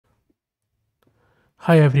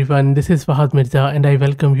Hi everyone, this is Fahad Mirza and I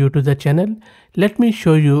welcome you to the channel. Let me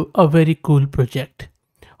show you a very cool project.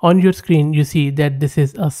 On your screen you see that this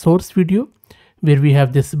is a source video where we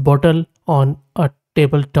have this bottle on a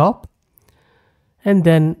tabletop, and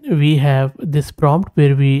then we have this prompt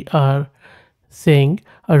where we are saying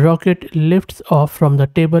a rocket lifts off from the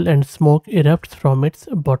table and smoke erupts from its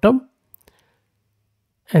bottom,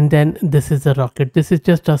 and then this is the rocket. This is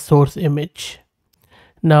just a source image.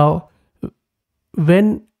 Now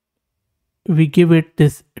when we give it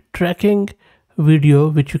this tracking video,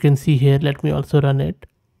 which you can see here, let me also run it.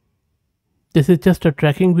 This is just a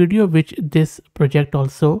tracking video which this project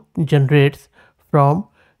also generates from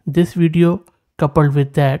this video coupled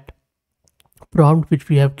with that prompt which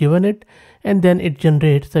we have given it, and then it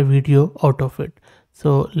generates a video out of it.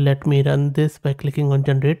 So let me run this by clicking on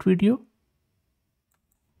generate video,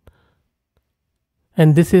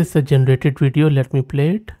 and this is the generated video. Let me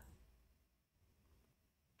play it.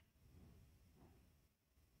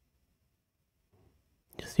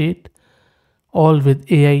 You see it all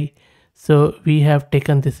with AI. So we have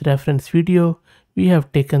taken this reference video, we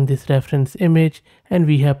have taken this reference image, and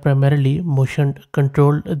we have primarily motion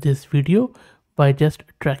controlled this video by just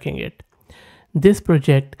tracking it. This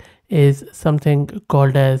project is something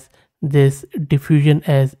called as this Diffusion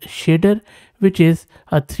as shader, which is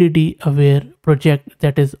a 3D-Aware project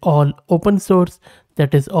that is all open source,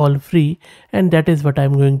 that is all free, and that is what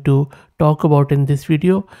I'm going to talk about in this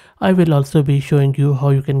video. I will also be showing you how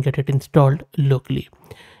you can get it installed locally.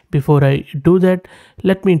 Before I do that,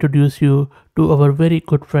 let me introduce you to our very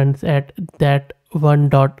good friends at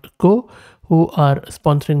that1.co who are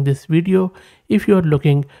sponsoring this video. If you are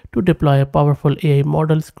looking to deploy powerful AI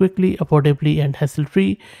models quickly, affordably, and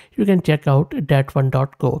hassle-free, you can check out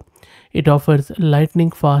that1.co. It offers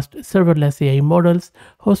lightning fast serverless AI models,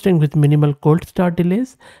 hosting with minimal cold start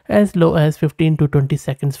delays, as low as 15 to 20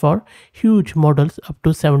 seconds for huge models up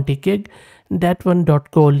to 70 gig.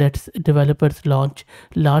 That1.co lets developers launch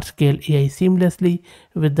large-scale AI seamlessly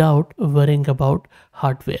without worrying about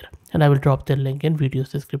hardware. And I will drop the link in video's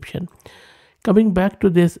description. Coming back to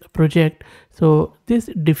this project, so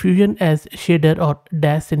this diffusion as shader, or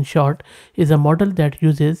DAS in short, is a model that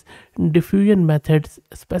uses diffusion methods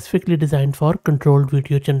specifically designed for controlled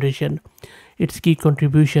video generation. Its key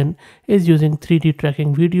contribution is using 3D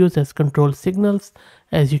tracking videos as control signals.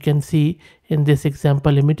 As you can see in this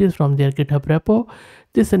example images from their GitHub repo,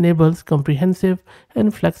 this enables comprehensive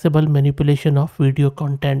and flexible manipulation of video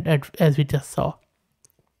content as we just saw.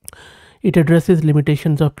 It addresses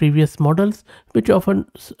limitations of previous models, which often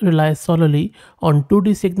rely solely on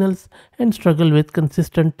 2D signals and struggle with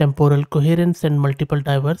consistent temporal coherence and multiple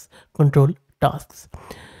diverse control tasks.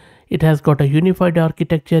 It has got a unified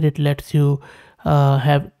architecture. It lets you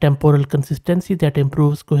have temporal consistency that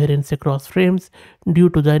improves coherence across frames due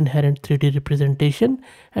to the inherent 3D representation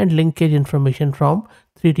and linkage information from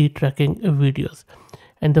 3D tracking videos.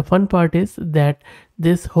 And the fun part is that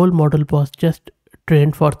this whole model was just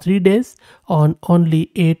trained for 3 days on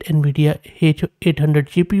only 8 NVIDIA H800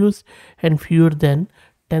 GPUs and fewer than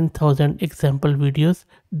 10,000 example videos.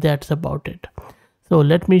 That's about it. So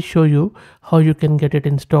let me show you how you can get it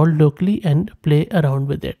installed locally and play around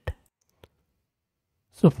with it.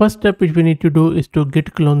 So first step which we need to do is to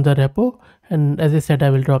git clone the repo, and as I said,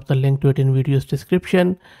 I will drop the link to it in video's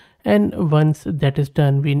description. And once that is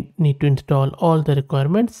done, we need to install all the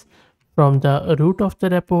requirements from the root of the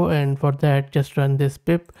repo, and for that just run this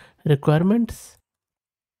pip requirements,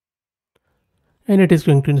 and it is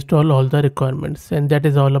going to install all the requirements. And that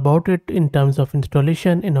is all about it in terms of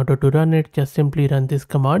installation. In order to run it, just simply run this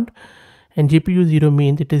command, and GPU 0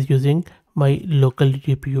 means it is using my local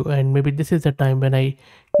GPU, and maybe this is the time when I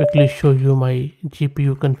quickly show you my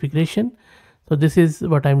GPU configuration. So this is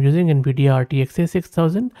what I'm using, NVIDIA RTX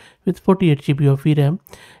 6000 with 48 GB of VRAM,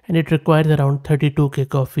 and it requires around 32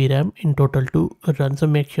 GB of VRAM in total to run. So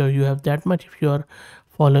make sure you have that much if you are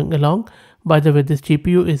following along. By the way, this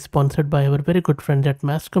GPU is sponsored by our very good friends at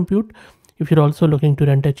Mass Compute. If you're also looking to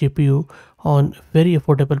rent a GPU on very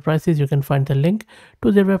affordable prices, you can find the link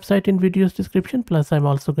to their website in video's description. Plus, I'm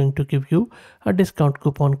also going to give you a discount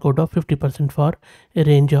coupon code of 50% for a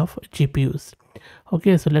range of GPUs.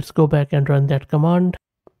 Okay, so let's go back and run that command.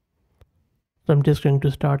 So I'm just going to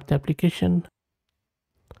start the application.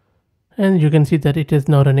 And you can see that it is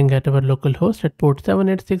now running at our local host at port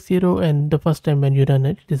 7860, and the first time when you run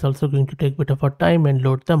it, it is also going to take a bit of a time and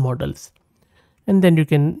load the models. And then you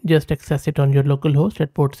can just access it on your local host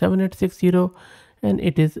at port 7860, and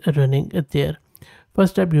it is running there.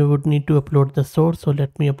 First up, you would need to upload the source. So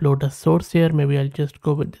let me upload a source here. Maybe I'll just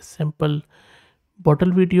go with this sample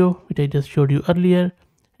bottle video which I just showed you earlier,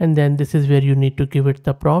 and then this is where you need to give it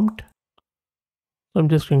the prompt. So I'm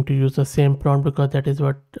just going to use the same prompt because that is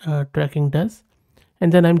what tracking does.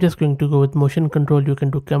 And then I'm just going to go with motion control. You can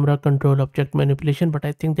do camera control, object manipulation, but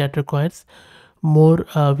I think that requires more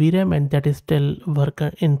VRAM, and that is still work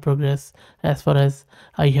in progress as far as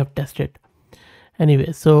I have tested.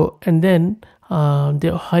 Anyway, so and then they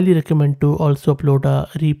highly recommend to also upload a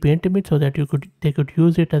repaint image so that they could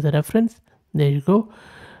use it as a reference. There you go.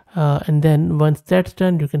 And then once that's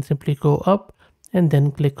done, you can simply go up and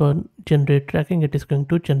then click on generate tracking. It is going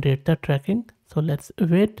to generate the tracking. So let's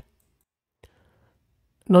wait.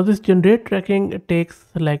 Now this generate tracking takes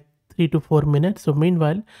like 3 to 4 minutes. So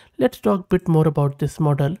meanwhile, let's talk a bit more about this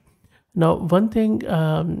model. Now, one thing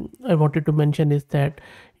I wanted to mention is that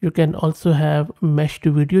you can also have mesh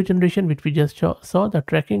to video generation, which we just saw, the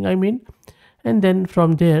tracking I mean. And then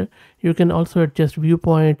from there, you can also adjust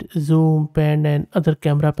viewpoint, zoom, pan, and other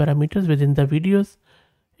camera parameters within the videos.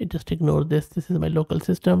 Just ignore this. This is my local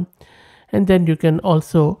system. And then you can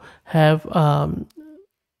also have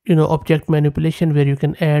object manipulation, where you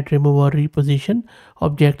can add, remove, or reposition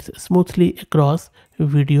objects smoothly across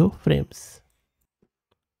video frames.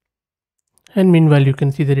 And meanwhile, you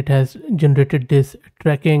can see that it has generated this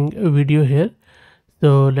tracking video here.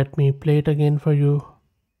 So let me play it again for you.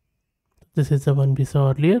 This is the one we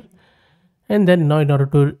saw earlier. And then now in order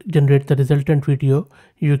to generate the resultant video,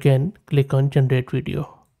 you can click on generate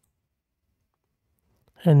video.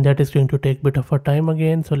 And that is going to take a bit of a time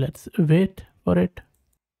again. So let's wait for it.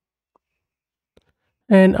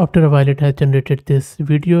 And after a while, it has generated this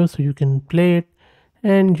video. So you can play it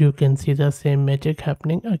and you can see the same magic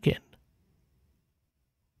happening again.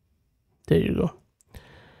 There you go.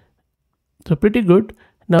 So pretty good.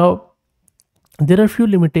 Now, there are a few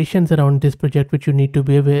limitations around this project which you need to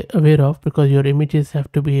be aware of, because your images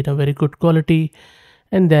have to be in a very good quality.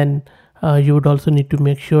 And then you would also need to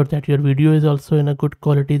make sure that your video is also in a good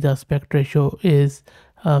quality. The aspect ratio is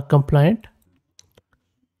compliant.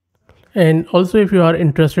 And also, if you are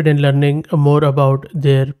interested in learning more about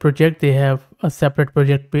their project, they have a separate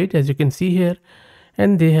project page, as you can see here.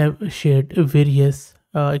 And they have shared various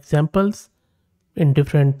examples in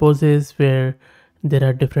different poses where there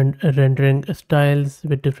are different rendering styles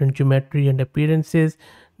with different geometry and appearances.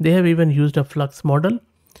 They have even used a flux model.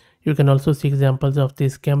 You can also see examples of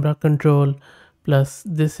this camera control. Plus,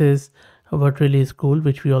 this is what really is cool,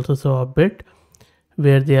 which we also saw a bit,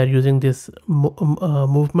 where they are using this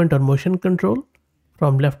movement or motion control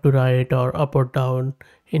from left to right or up or down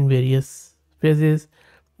in various phases.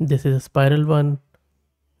 This is a spiral one.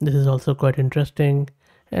 This is also quite interesting.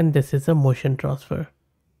 And this is a motion transfer.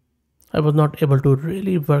 I was not able to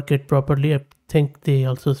really work it properly. I think they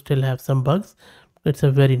also still have some bugs. It's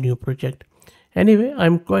a very new project. Anyway,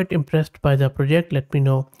 I'm quite impressed by the project. Let me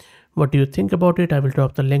know what do you think about it. I will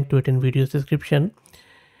drop the link to it in video's description.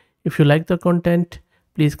 If you like the content,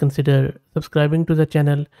 please consider subscribing to the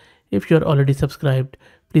channel. If you're already subscribed,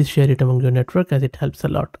 please share it among your network, as it helps a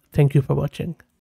lot. Thank you for watching.